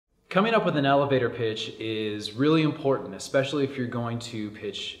Coming up with an elevator pitch is really important, especially if you're going to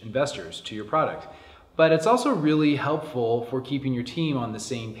pitch investors to your product. But it's also really helpful for keeping your team on the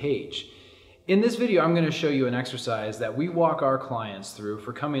same page. In this video, I'm going to show you an exercise that we walk our clients through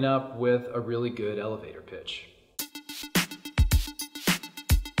for coming up with a really good elevator pitch.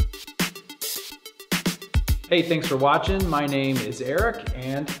 Hey, thanks for watching. My name is Eric,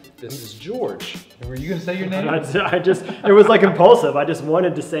 and this is George. And were you going to say your name? It was like impulsive. I just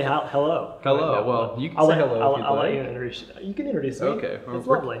wanted to say hello. Hello. Right, well, you can say hello if you'd I'll like. let you introduce. You can introduce me. Okay. It's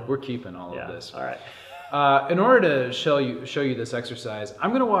lovely. We're keeping all of this. All right. In order to show you this exercise,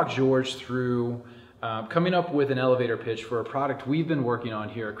 I'm going to walk George through coming up with an elevator pitch for a product we've been working on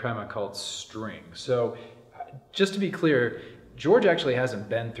here at Crema called String. So just to be clear, George actually hasn't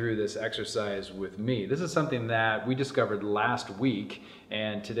been through this exercise with me. This is something that we discovered last week,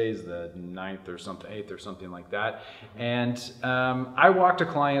 and today's the 9th or something, 8th or something like that. And I walked a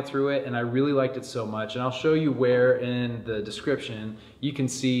client through it, and I really liked it so much. And I'll show you where in the description you can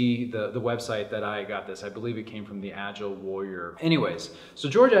see the website that I got this. I believe it came from the Agile Warrior. Anyways, so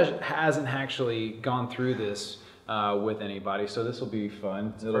George hasn't actually gone through this with anybody, so this will be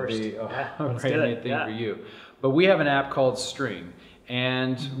fun. It'll be a great neat thing for you. But we have an app called String,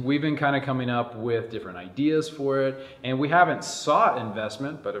 and we've been kind of coming up with different ideas for it, and we haven't sought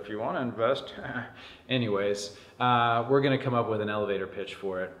investment, but if you want to invest, anyways, we're going to come up with an elevator pitch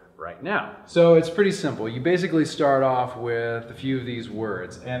for it right now. So it's pretty simple. You basically start off with a few of these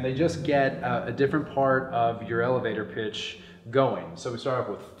words, and they just get a different part of your elevator pitch going. So we start off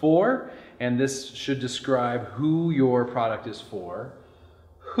with for, and this should describe who your product is for.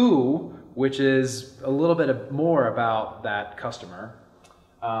 Who, which is a little bit more about that customer.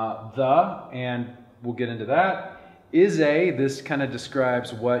 The, and we'll get into that. Is a, this kind of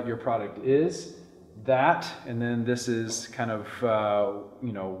describes what your product is. That, and then this is kind of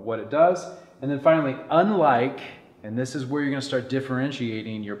what it does. And then finally, unlike, and this is where you're going to start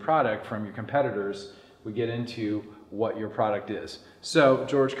differentiating your product from your competitors. We get into what your product is. So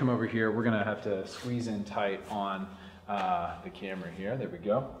George, come over here. We're going to have to squeeze in tight on the camera here. There we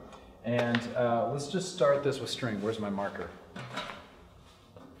go. And let's just start this with String. Where's my marker?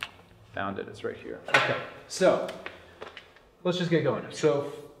 Found it. It's right here. Okay. So let's just get going.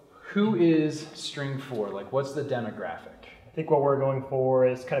 So who is String for? Like, what's the demographic? I think what we're going for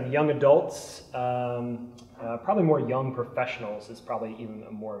is kind of young adults, probably more young professionals is probably even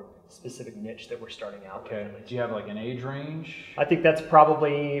a more specific niche that we're starting out with. Okay. Do you have like an age range? I think that's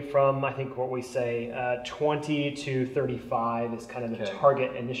probably from, I think what we say, 20 to 35 is kind of the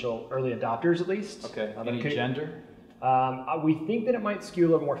target initial early adopters at least. Okay. Any gender? We think that it might skew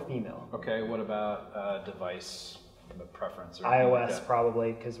a little more female. Okay. What about device preference? Or iOS like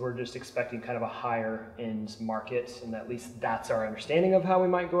probably, because we're just expecting kind of a higher end market, and at least that's our understanding of how we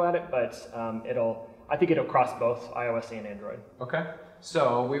might go at it, but I think it'll cross both iOS and Android. Okay.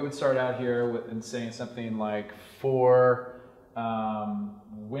 So we would start out here with saying something like for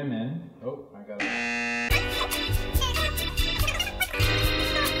women. Oh, I got it.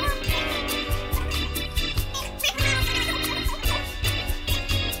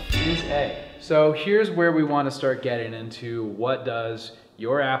 Is A. So here's where we want to start getting into what does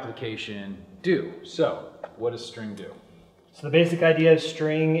your application do. So what does String do? So the basic idea of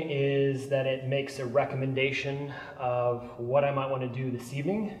String is that it makes a recommendation of what I might want to do this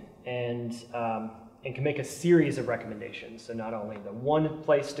evening, and can make a series of recommendations. So not only the one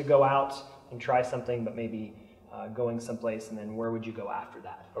place to go out and try something, but maybe going someplace, and then where would you go after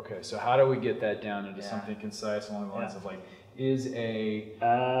that? Okay, so how do we get that down into something concise along the lines of like, is a...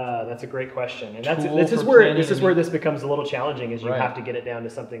 that's a great question. And this is where this becomes a little challenging, is you have to get it down to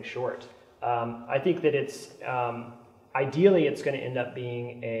something short. I think that it's... ideally, it's going to end up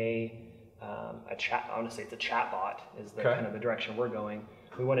being a chat. Honestly, it's a chat bot is the kind of the direction we're going.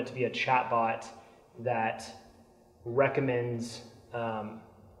 We want it to be a chat bot that recommends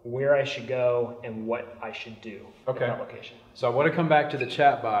where I should go and what I should do in that location. So I want to come back to the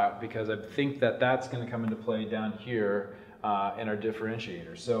chat bot because I think that that's going to come into play down here in our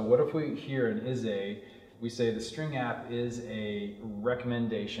differentiator. So what if we here in we say the String app is a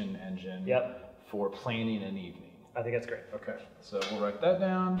recommendation engine for planning an evening. I think that's great. Okay, so we'll write that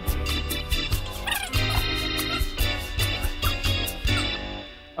down.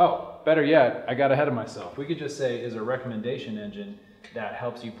 Oh, better yet, I got ahead of myself. We could just say is a recommendation engine that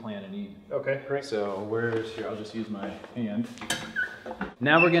helps you plan an evening. Okay, great. So where's here? I'll just use my hand.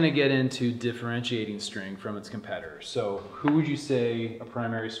 Now we're going to get into differentiating String from its competitors. So who would you say a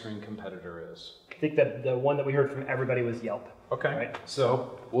primary String competitor is? I think that the one that we heard from everybody was Yelp. Okay, right?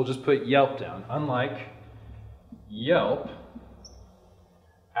 So we'll just put Yelp down. Unlike Yelp,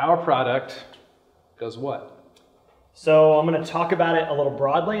 Our product does what? So I'm going to talk about it a little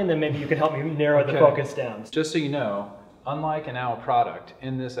broadly, and then maybe you can help me narrow the focus down. Just so you know, unlike an our product,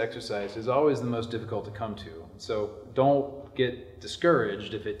 in this exercise is always the most difficult to come to. So don't get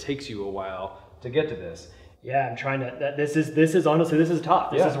discouraged if it takes you a while to get to this. Yeah, I'm trying to. This is honestly, this is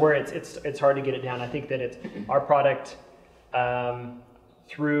tough. This is where it's hard to get it down. I think that it's our product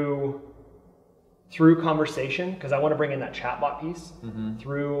through conversation, because I want to bring in that chatbot piece.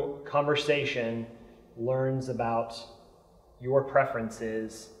 Through conversation, learns about your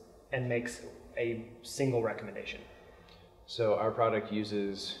preferences and makes a single recommendation. So our product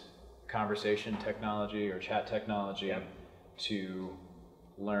uses conversation technology or chat technology to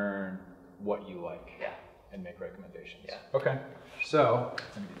learn what you like and make recommendations. Okay, so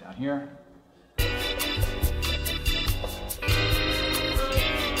let me get down here.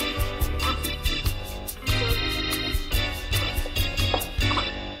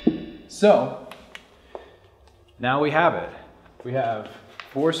 So now we have it. We have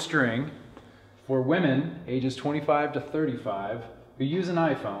for string for women ages 25 to 35 who use an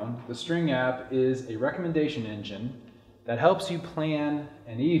iPhone. The String app is a recommendation engine that helps you plan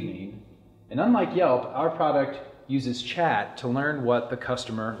an evening. And unlike Yelp, our product uses chat to learn what the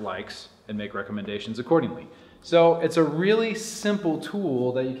customer likes and make recommendations accordingly. So it's a really simple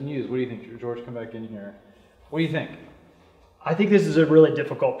tool that you can use. What do you think, George? Come back in here. What do you think? I think this is a really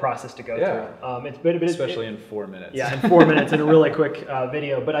difficult process to go through. Especially in 4 minutes. Yeah, in 4 minutes in a really quick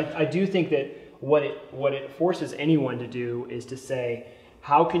video. But I do think that what it forces anyone to do is to say,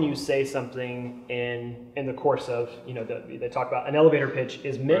 how can you say something in the course of, they talk about an elevator pitch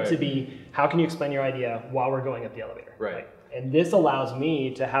is meant to be, how can you explain your idea while we're going up the elevator? Right. And this allows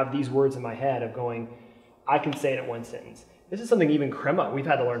me to have these words in my head of going, I can say it in one sentence. This is something even Crema, we've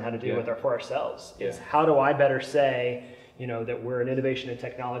had to learn how to do for ourselves, is how do I better say, that we're an innovation and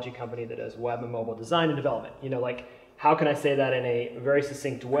technology company that does web and mobile design and development. How can I say that in a very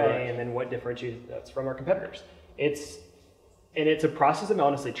succinct way, and then what differentiates us from our competitors? It's a process of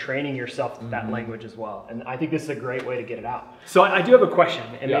honestly training yourself that language as well. And I think this is a great way to get it out. So I do have a question,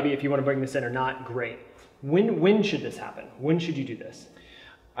 and maybe if you want to bring this in or not, great. When should this happen? When should you do this?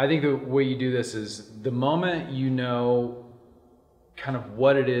 I think the way you do this is the moment you know kind of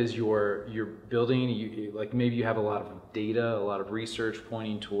what it is you're building. Like maybe you have a lot of data, a lot of research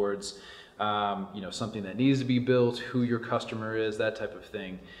pointing towards something that needs to be built, who your customer is, that type of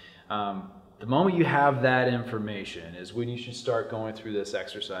thing. The moment you have that information is when you should start going through this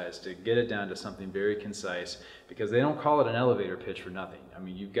exercise to get it down to something very concise, because they don't call it an elevator pitch for nothing. I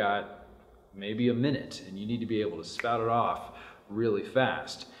mean, you've got maybe a minute and you need to be able to spout it off really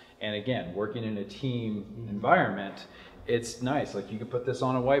fast. And again, working in a team environment, it's nice. Like you can put this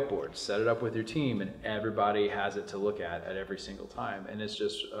on a whiteboard, set it up with your team, and everybody has it to look at every single time. And it's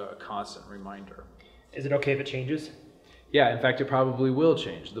just a constant reminder. Is it okay if it changes? Yeah, in fact, it probably will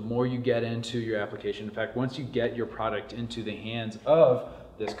change the more you get into your application. In fact, once you get your product into the hands of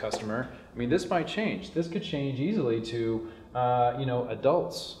this customer, I mean, this might change. This could change easily to,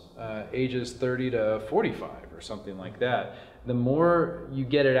 adults, ages 30 to 45 or something like that. The more you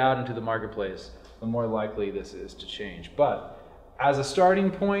get it out into the marketplace, the more likely this is to change. But as a starting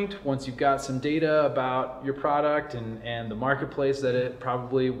point, once you've got some data about your product and the marketplace that it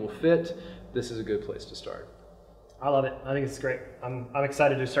probably will fit, this is a good place to start. I love it. I think it's great. I'm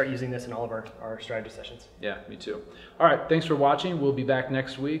excited to start using this in all of our strategy sessions. Yeah, me too. All right, thanks for watching. We'll be back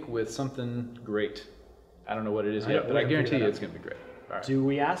next week with something great. I don't know what it is yet, but I guarantee you it's going to be great. All right. Do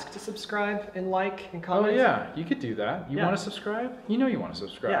we ask to subscribe and like and comment? Oh yeah, you could do that. You want to subscribe? You know you want to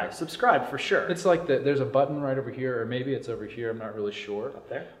subscribe. Yeah, subscribe for sure. It's like there's a button right over here, or maybe it's over here. I'm not really sure. Up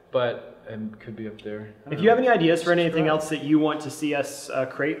there? But it could be up there. If you have any ideas for anything else that you want to see us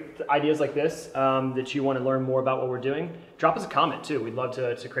create, ideas like this, that you want to learn more about what we're doing, drop us a comment too. We'd love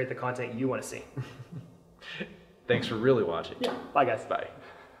to create the content you want to see. Thanks for really watching. Yeah. Bye guys. Bye.